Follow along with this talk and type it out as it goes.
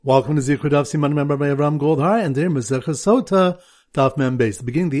Welcome to Zichud Daf Siman Member by Avram Goldhar and their Masechah Sotah Daf Mem Beis, the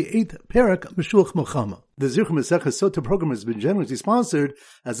beginning of the 8th parak Meshuach Milchama. The Zichud Masechah Sotah program has been generously sponsored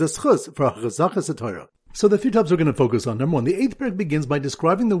as a schus for Chazachas Torah. So the three topics we're going to focus on. Number one, the 8th parak begins by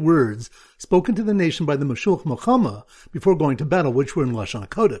describing the words spoken to the nation by the Meshuach Milchama before going to battle, which were in Lashon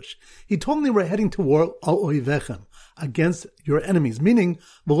HaKodesh. He told them they were heading to war al oivechem, against your enemies, meaning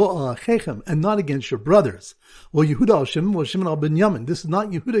v'lo al achechem, and not against your brothers. Well, Yehuda al Shimon, well, Shimon al Binyamin. This is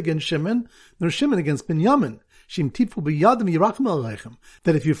not Yehuda against Shimon, nor Shimon against Binyamin. Shim tifu biyadim yirachim aleichem.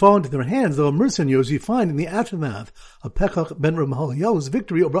 That if you fall into their hands, they'll have mercy on you, as you find in the aftermath of Pekach ben Ramaliah's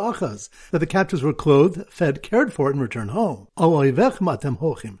victory over Achaz, that the captives were clothed, fed, cared for, and returned home. Al oivechem atem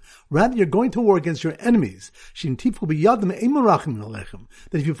hochim. Rather, you're going to war against your enemies. Shim tifu biyadim eimorachim aleichem.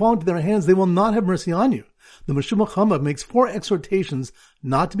 That if you fall into their hands, they will not have mercy on you. The Meshuach Milchama makes 4 exhortations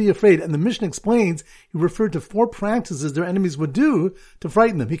not to be afraid, and the Mishnah explains he referred to 4 practices their enemies would do to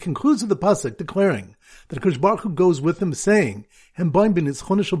frighten them. He concludes with the pasuk declaring that Akadosh Baruch Hu goes with them, saying, "Hem baim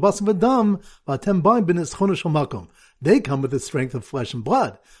b'nitzchon shel basar v'dam, v'atem baim b'nitzchon shel makom." They come with the strength of flesh and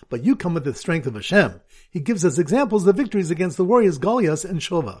blood, but you come with the strength of Hashem. He gives us examples of the victories against the warriors Goliath and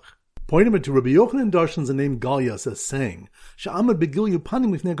Shovach. Pointing to Rabbi Yochanan Darshan's the name Goliath as saying, "She'amad begil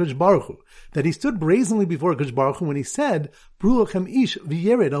panim lifnei Akadosh Baruch Hu," that he stood brazenly before Akadosh Baruch Hu when he said, "Bru lachem ish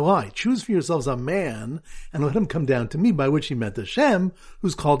v'yered alai," choose for yourselves a man and let him come down to me, by which he meant Hashem,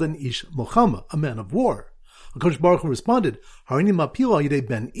 who's called an ish milchama, a man of war. Akadosh Baruch Hu responded, "Harini mapil al yidei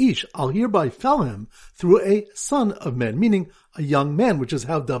ben ish," I'll hereby fell him through a son of man, meaning a young man, which is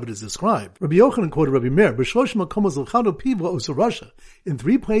how David is described. Rabbi Yochanan quoted Rabbi Meir, "B'shlosh makomos l'chado pivla usurasha." In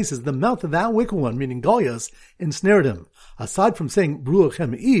 3 places, the mouth of that wicked one, meaning Goliath, ensnared him. Aside from saying "Bru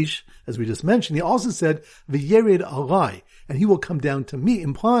lachem ish," as we just mentioned, he also said "V'yered alai," and he will come down to me,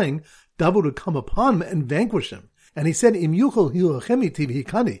 implying David would come upon him and vanquish him. And he said, "Im yuchel hilachemi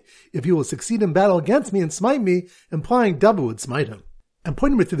tivhikani," if he will succeed in battle against me and smite me, implying David would smite him. And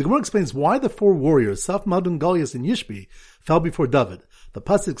pointing with the Gemara explains why the 4 warriors, Saf, Madun, Goliath, and Yishbi, fell before David. The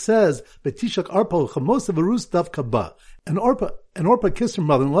pasuk says, "Betishak arpa chamos v'rus dav kaba," and Orpah kissed her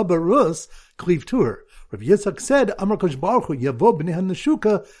mother-in-law, but Rus cleaved to her. Rav Yitzchak said, "Amar Kosh Baruch Hu yavo b'nei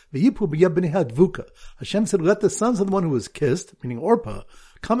hanashuka v'yipu b'yad b'nei hadvuka." Hashem said, "Let the sons of the one who was kissed," meaning Orpah,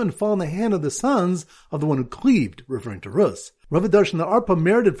 "come and fall in the hand of the sons of the one who cleaved," referring to Rus. Rav Darshan, the Arpah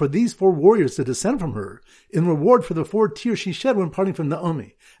merited for these 4 warriors to descend from her in reward for the 4 tears she shed when parting from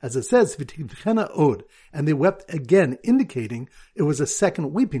Naomi. As it says, "V'tivchena od," and they wept again, indicating it was a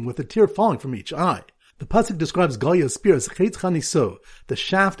second weeping with a tear falling from each eye. The pasuk describes Goliath's spear as chetz chaniso, the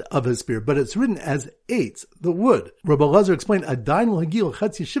shaft of his spear, but it's written as eitz, the wood. Rabbi Elazar explained, "Adayin l'hagil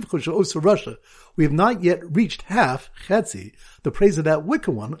chetzi shivcho she'osa Russia." We have not yet reached half, chetzi, the praise of that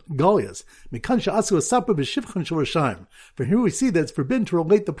wicked one, Goliath. Mikan she'asu asapra b'shivchon shel Rashaim. For here we see that it's forbidden to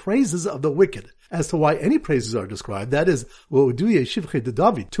relate the praises of the wicked. As to why any praises are described, that is, Uduye shivche de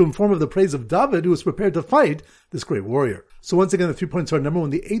David, to inform of the praise of David, who was prepared to fight this great warrior. So once again, the 3 points are: number 1,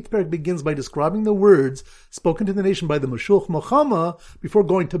 the 8th parak begins by describing the words spoken to the nation by the Meshuach Milchama before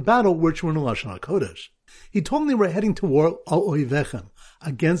going to battle, which were in Lashon HaKodesh. He told them they were heading to war al oivechem,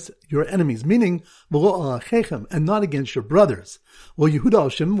 against your enemies, meaning v'lo al achechem, and not against your brothers. Well, Yehuda al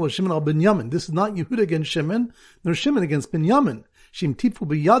Shimon, well, Shimon al Binyamin. This is not Yehuda against Shimon, nor Shimon against Binyamin. Shim tifu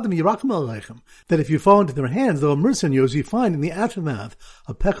biyadim yirachim aleichem. That if you fall into their hands, they'll have mercy on you, as you find in the aftermath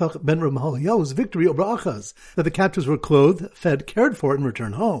of Pekach ben Ramaliah's victory over Achaz, that the captives were clothed, fed, cared for, and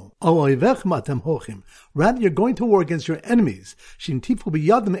returned home. Al oivechem atem hochim. Rather, you're going to war against your enemies. Shim tifu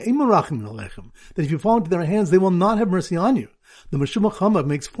biyadim eimorachim aleichem. That if you fall into their hands, they will not have mercy on you. The Meshuach Milchama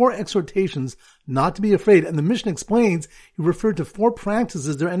makes 4 exhortations not to be afraid, and the Mishnah explains he referred to 4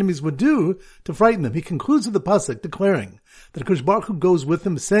 practices their enemies would do to frighten them. He concludes with the pasuk declaring that Akadosh Baruch Hu goes with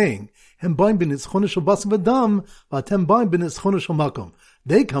them, saying, "Hem baim b'nitzchon shel basar v'dam, v'atem baim b'nitzchon shel makom."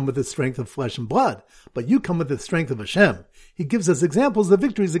 They come with the strength of flesh and blood, but you come with the strength of Hashem. He gives us examples of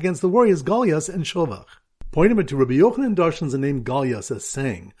victories against the warriors Goliath and Shovach. Pointing to Rabbi Yochanan Darshan's the name Goliath as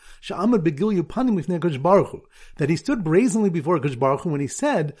saying, "She'amad begil panim lifnei Akadosh Baruch Hu," that he stood brazenly before Akadosh Baruch Hu when he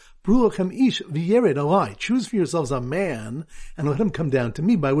said, "Bru lachem ish v'yered alai," choose for yourselves a man and let him come down to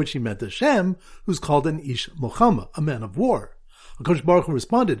me, by which he meant Hashem, who's called an ish milchama, a man of war. Akadosh Baruch Hu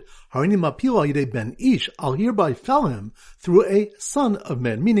responded, "Harini mapil al yidei ben ish," I'll hereby fell him through a son of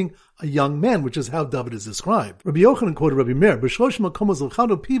man, meaning a young man, which is how David is described. Rabbi Yochanan quoted Rabbi Meir, "B'shlosh makomos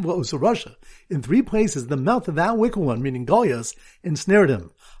l'chado pivla usurasha." In 3 places, the mouth of that wicked one, meaning Goliath, ensnared him.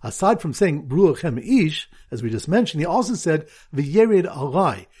 Aside from saying "Bru lachem ish," as we just mentioned, he also said "V'yered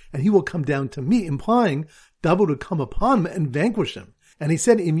alai," and he will come down to me, implying David would come upon him and vanquish him. And he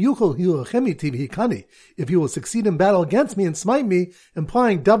said, Im yuchel hilachemi tivhikani, if he will succeed in battle against me and smite me,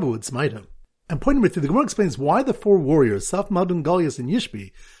 implying David would smite him. And point number 2, the Gemara explains why the 4 warriors, Saf, Madun, Goliath, and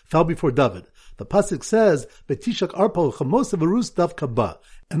Yishbi, fell before David. The pasuk says, "Betishak arpa chamos of Rus dav kaba,"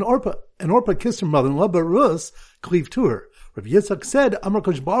 and Orpah kissed her mother-in-law, but Rus cleaved to her. Rav Yitzchak said, "Amar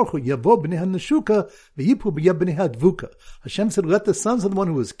Kosh Baruch Hu Yavo b'nei Neshuka v'yipu b'nei Dvuka." Hashem said, "Let the sons of the one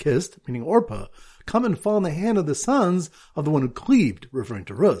who was kissed," meaning Orpah, come and fall in the hand of the sons of the one who cleaved, referring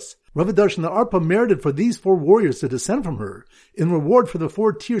to Rus. Rav Darshan, the Orpah merited for these 4 warriors to descend from her in reward for the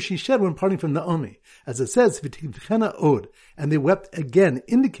 4 tears she shed when parting from Naomi. As it says, "V'tivchena od," and they wept again,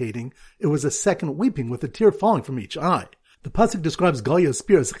 indicating it was a second weeping with a tear falling from each eye. The pasuk describes Goliath's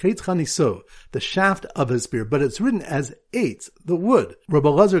spear as chetz chaniso, the shaft of his spear, but it's written as eitz, the wood. Rabbi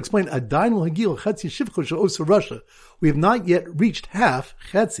Lazar explained, "Adayin l'hagil chetzi shivcho she'osa Russia." We have not yet reached half,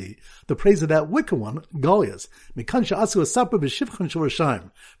 chetzi, the praise of that wicked one, Goliath. Mikan she'asu asapra b'shivchon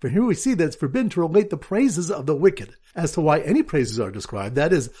shel. For here we see that it's forbidden to relate the praises of the wicked. As to why any praises are described,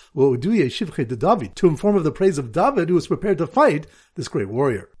 that is, l'uduye shivche de David, to inform of the praise of David, who was prepared to fight this great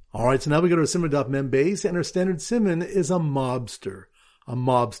warrior. Alright, so now we go to our Simmer Daf Mem Beis, and our standard simon is a mobster. A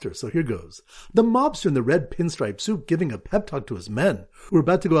mobster. So here goes. The mobster in the red pinstripe suit giving a pep talk to his men who were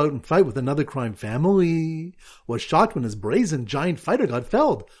about to go out and fight with another crime family was shocked when his brazen giant fighter got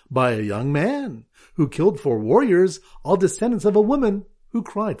felled by a young man who killed 4 warriors, all descendants of a woman who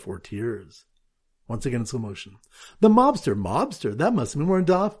cried 4 tears. Once again in slow motion. The mobster, that must mean we're in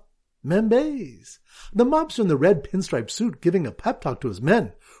Daf Mem Beis. The mobster in the red pinstripe suit giving a pep talk to his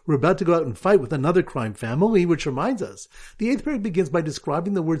men who are about to go out and fight with another crime family, which reminds us, the 8th period begins by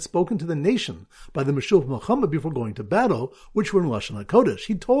describing the words spoken to the nation by the Meshulach Muhammad before going to battle, which were in Lashon HaKodesh.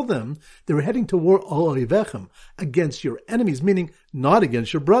 He told them they were heading to war al oivechem, against your enemies, meaning not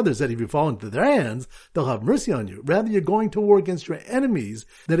against your brothers, that if you fall into their hands, they'll have mercy on you. Rather, you're going to war against your enemies,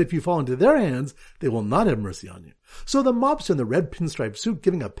 that if you fall into their hands, they will not have mercy on you. So the mobster in the red pinstripe suit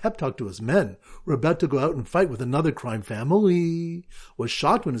giving a pep talk to his men who were about to go out and fight with another crime family was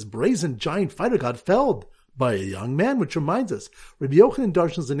shocked when his brazen giant fighter got felled by a young man, which reminds us, Rabbi Yochanan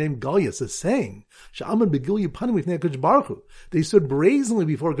darshans the name Goliath as saying, "Sha'aman begil yipanim with Kodesh Baruch Hu." They stood brazenly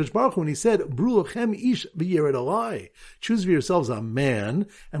before Kodesh Baruch Hu, and he said, "Bru lachem ish v'yered alai." Choose for yourselves a man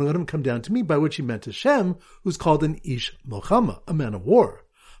and let him come down to me, by which he meant Hashem, who's called an ish milchama, a man of war.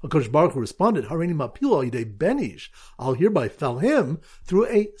 HaKadosh Baruch Hu responded, "Hareini mapil al yidei ben ish." I'll hereby fell him through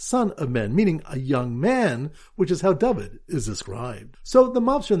a son of men, meaning a young man, which is how David is described. So the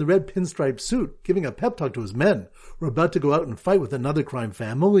mobster in the red pinstripe suit, giving a pep talk to his men who were about to go out and fight with another crime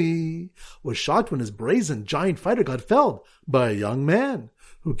family, was shocked when his brazen giant fighter got felled by a young man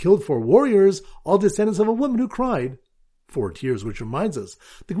who killed 4 warriors, all descendants of a woman who cried 4 tears, which reminds us,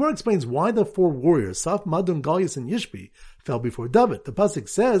 the Gemara explains why the 4 warriors, Saf, Madun, Goliath, and Yishbi, fell before David. The pasuk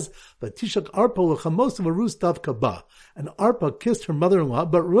says, "Vatishak arpa l'chamos of Rus dav kaba," and Arpa kissed her mother-in-law,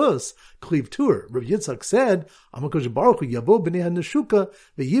 but Rus cleaved to her. Rav Yitzchak said, "Amar Kosh Baruch Hu Yavo b'nei Neshuka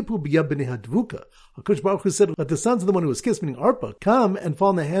v'yipu b'nei Dvuka." HaKadosh Baruch Hu said, "Let the sons of the one who was kissed," meaning Arpa, come and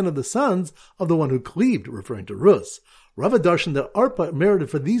fall in the hand of the sons of the one who cleaved, referring to Rus. Rav darshan that Arpa merited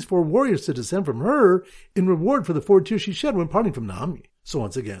for these 4 warriors to descend from her in reward for the 4 tears she shed when parting from Naomi. So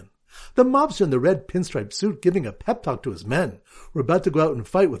once again, the mobster in the red pinstripe suit giving a pep talk to his men who were about to go out and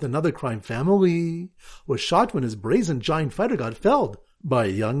fight with another crime family was shocked when his brazen giant fighter got felled by a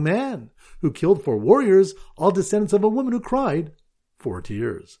young man who killed 4 warriors, all descendants of a woman who cried 4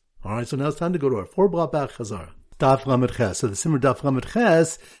 tears. Alright, so now it's time to go to our 4-block back Chazar. Daf Lamed Ches. So the Simmer Daf Lamed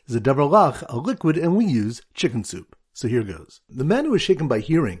Ches is a davar lach, a liquid, and we use chicken soup. So here goes. The man who was shaken by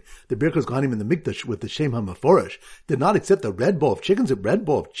hearing the Birkas Kohanim in the Mikdash with the Shem HaMeforesh did not accept the red bowl of chicken soup. Red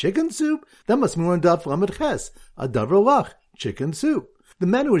bowl of chicken soup? That must mean we're on Daf Lamed Ches, a davar lach, chicken soup. The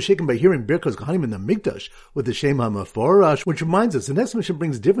man who was shaken by hearing Birkas Kohanim in the Mikdash with the Shem HaMeforesh, which reminds us, the next mission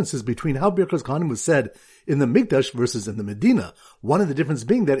brings differences between how Birkas Kohanim was said in the Mikdash versus in the Medina. One of the differences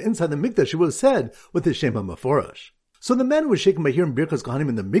being that inside the Mikdash it was said with the Shem HaMeforesh. So the man who was shaken by hearing Birkas Kohanim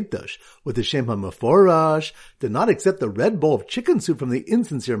in the Mikdash with the Shem HaMeforesh did not accept the red bowl of chicken soup from the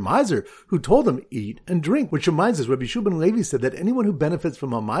insincere miser who told him, eat and drink. Which reminds us, Rabbi Shubin Levi said that anyone who benefits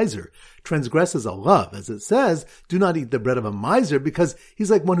from a miser transgresses a love. As it says, do not eat the bread of a miser because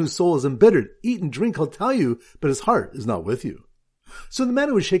he's like one whose soul is embittered. Eat and drink, he'll tell you, but his heart is not with you. So the man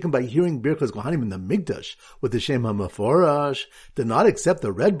who was shaken by hearing Birkas Kohanim in the Mikdash with the Shem HaMeforesh did not accept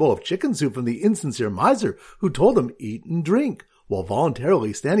the red bowl of chicken soup from the insincere miser who told him eat and drink, while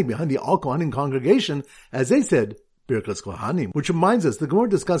voluntarily standing behind the Al Kohanim congregation as they said, Birkas Kohanim, which reminds us, the Gemara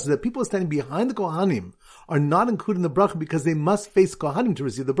discusses that people standing behind the Kohanim are not included in the bracha because they must face Kohanim to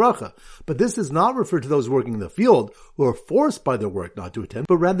receive the bracha. But this does not refer to those working in the field who are forced by their work not to attend,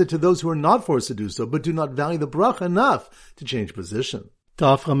 but rather to those who are not forced to do so, but do not value the bracha enough to change position.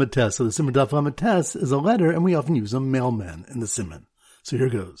 Daf Ramates. So the Siman Daf Ramates is a letter, and we often use a mailman in the Siman. So here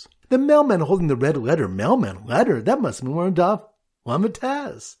goes. The mailman holding the red letter. Mailman letter. That must mean we're in Daf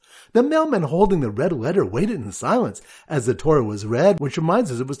Ramates. The mailman holding the red letter waited in silence as the Torah was read, which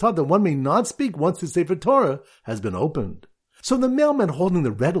reminds us it was taught that one may not speak once the Sefer Torah has been opened. So the mailman holding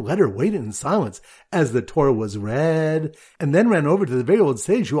the red letter waited in silence as the Torah was read, and then ran over to the very old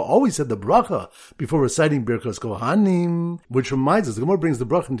sage who always said the bracha before reciting Birkas Kohanim, which reminds us, the Gemara brings the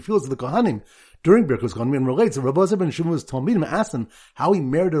bracha and feels of the Kohanim during Birkas Kohanim and relates that Rabbi Elazar ben Shmuel's Talmidim asked him how he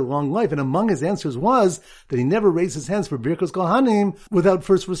merited a long life, and among his answers was that he never raised his hands for Birkas Kohanim without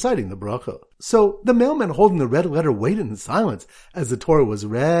first reciting the bracha. So the mailman holding the red letter waited in silence as the Torah was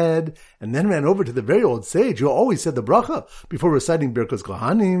read, and then ran over to the very old sage who always said the bracha before reciting Birkas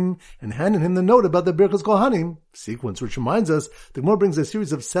Kohanim, and handed him the note about the Birkas Kohanim sequence, which reminds us the Gemara brings a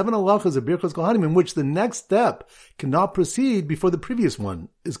series of 7 halachas of Birkas Kohanim in which the next step cannot proceed before the previous one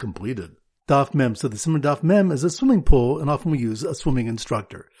is completed. Daf Mem. So the Siman Daf Mem is a swimming pool, and often we use a swimming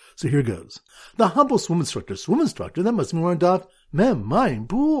instructor. So here goes. The humble swim instructor, that must mean we're on Daf Mem, mine,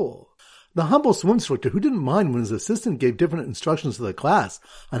 pool. The humble swim instructor who didn't mind when his assistant gave different instructions to the class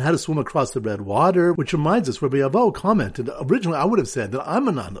on how to swim across the red water, which reminds us, Rabbi Avo commented, originally I would have said that I'm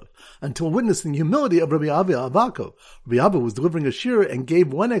a nanav, until witnessing the humility of Rabbi Avi Avako. Rabbi Avo was delivering a shir and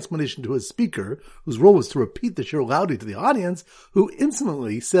gave one explanation to his speaker, whose role was to repeat the shir loudly to the audience, who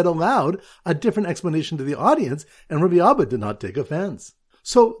insolently said aloud a different explanation to the audience, and Rabbi Abba did not take offense.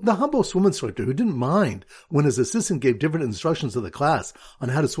 So the humble swim instructor who didn't mind when his assistant gave different instructions to the class on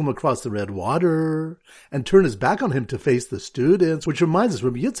how to swim across the red water and turned his back on him to face the students, which reminds us,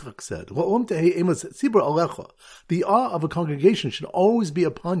 Rabbi Yitzchak said, the awe of a congregation should always be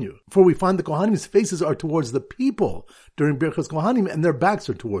upon you, for we find the Kohanim's faces are towards the people during Birchas Kohanim and their backs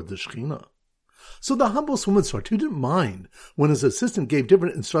are toward the Shekhinah. So the humble swim instructor who didn't mind when his assistant gave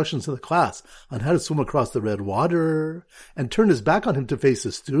different instructions to the class on how to swim across the red water and turned his back on him to face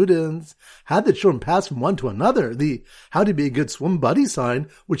the students, had the children pass from one to another, the how to be a good swim buddy sign,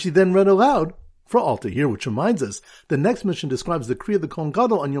 which he then read aloud for all to hear, which reminds us, the next mission describes the Kriya of the Kohen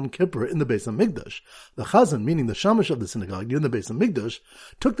Gadol on Yom Kippur in the Beis HaMikdash. The Chazan, meaning the Shamash of the synagogue near the Beis HaMikdash,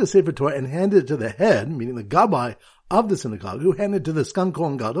 took the Sefer Torah and handed it to the head, meaning the Gabbai of the synagogue, who handed it to the Skan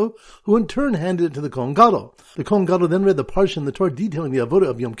Kohen Gadol, who in turn handed it to the Kohen Gadol. The Kohen Gadol then read the parsha in the Torah detailing the avodah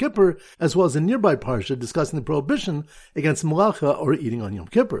of Yom Kippur, as well as a nearby parsha discussing the prohibition against malacha or eating on Yom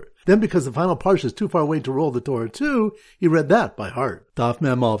Kippur. Then, because the final parsha is too far away to roll the Torah too, he read that by heart. Daf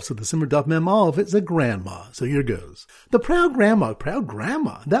Mem Aleph. So the Simmer Daf Mem Aleph is a grandma. So here goes. The proud grandma,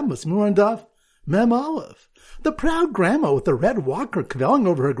 that must be more on Daf Mem Aleph. The proud grandma with the red walker cavelling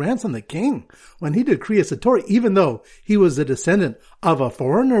over her grandson the king when he did Kriyas Torah, even though he was a descendant of a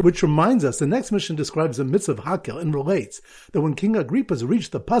foreigner, which reminds us the next mission describes the mitzvah of Hakel and relates that when King Agrippa's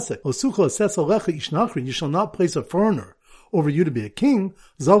reached the pasuk, Osucha ses alecha ishnachri, you shall not place a foreigner over you to be a king,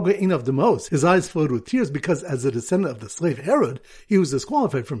 Zalga Einav Demos, his eyes flowed with tears because as a descendant of the slave Herod, he was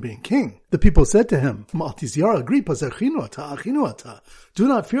disqualified from being king. The people said to him, do not fear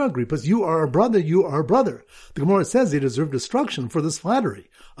Agrippas, you are our brother, you are our brother. The Gemara says they deserve destruction for this flattery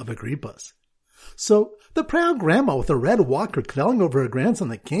of Agrippas. So, the proud grandma with a red walker cavelling over her grandson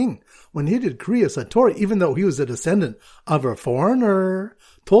the king, when he did Kriyas Torah, even though he was a descendant of a foreigner,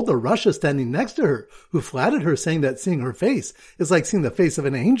 told the Russia standing next to her, who flattered her, saying that seeing her face is like seeing the face of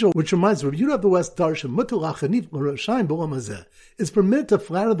an angel, which reminds Rav Yehuda of the West Darshan, is permitted to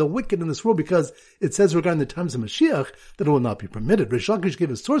flatter the wicked in this world because it says regarding the times of Mashiach that it will not be permitted. Rish Lakish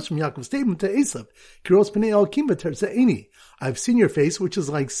gave a source from Yaakov's statement to Esav, Kiros Pnei Elokim v'terzeini, I've seen your face, which is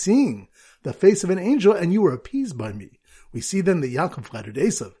like seeing the face of an angel, and you were appeased by me. We see then that Yaakov flattered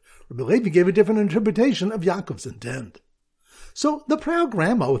Esav. Rabbi Levi gave a different interpretation of Yaakov's intent. So the proud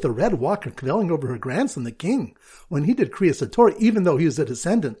grandma with a red walker cavelling over her grandson, the king, when he did Kriyas Torah, even though he was a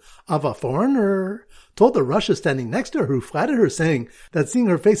descendant of a foreigner, told the Russia standing next to her, who flattered her, saying that seeing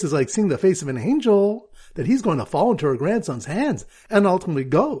her face is like seeing the face of an angel, that he's going to fall into her grandson's hands and ultimately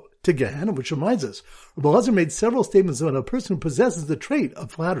go to Gehenna, which reminds us, Rabbi Elazar made several statements about a person who possesses the trait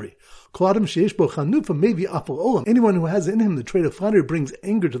of flattery. Anyone who has in him the trait of flattery brings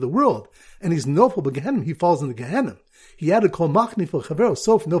anger to the world, and he's nofel b'Gehenna, he falls into Gehenna. He added, Kol machnif l'chavero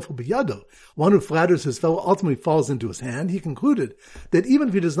sof nofel b'yado. One who flatters his fellow ultimately falls into his hand. He concluded that even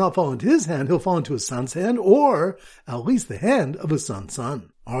if he does not fall into his hand, he'll fall into his son's hand, or at least the hand of his son's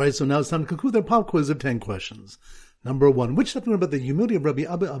son. Alright, so now it's time to conclude our pop quiz of 10 questions. Number 1. Which something about the humility of Rabbi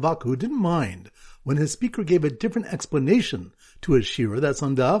Abba Avak, who didn't mind when his speaker gave a different explanation to his shira? That's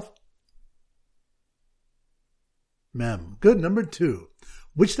on Daf. Mem. Good. Number 2.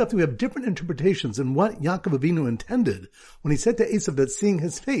 Which stuff do we have different interpretations in what Yaakov Avinu intended when he said to Esav that seeing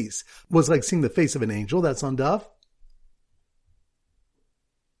his face was like seeing the face of an angel? That's on Daf.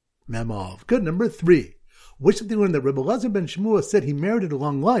 Memov. Good. Number 3. Which of the one that Rebbe Elazar ben Shmuel said he merited a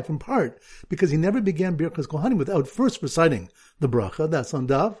long life in part because he never began Birchas Kohanim without first reciting the bracha? That's on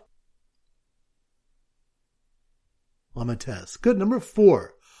Daf. Lamates. Good. Number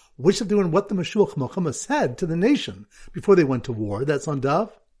 4. Which of the one what the Mashiach Muhammad said to the nation before they went to war? That's on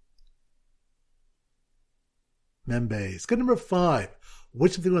Daf. Membeis. Good. Number 5.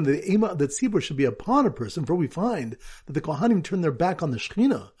 Which of the one the Ema of the Tzibur should be upon a person, for we find that the Kohanim turn their back on the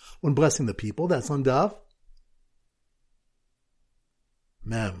Shekhinah when blessing the people? That's on Daf.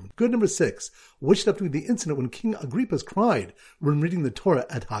 Mem. Good. Number 6. Which step to be the incident when King Agrippas cried when reading the Torah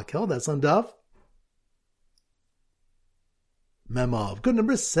at Hakel? That's on Daf. Memov. Good.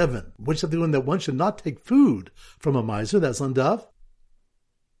 Number 7. Which step to the one that one should not take food from a miser? That's on Daf.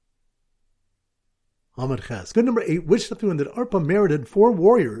 Amud Ches. Good. Number 8. Which step to the one that Arpa merited 4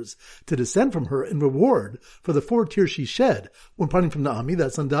 warriors to descend from her in reward for the 4 tears she shed when parting from Naomi?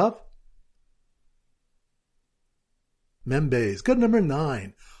 That's on Daf. Membeis. Good. Number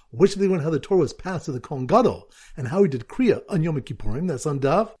 9. Which of the one how the Torah was passed to the Kohen Gadol and how he did Kriya on Yom Kippurim? That's on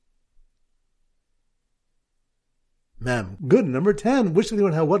Daf. Mem. Good. Number 10. Which of the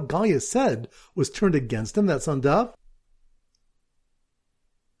one how what Gaia said was turned against him? That's on Daf.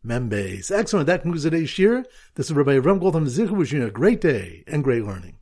 Membeis. Excellent. That concludes today's shir. This is Rabbi Ram Goldham Zichu wishing you a great day and great learning.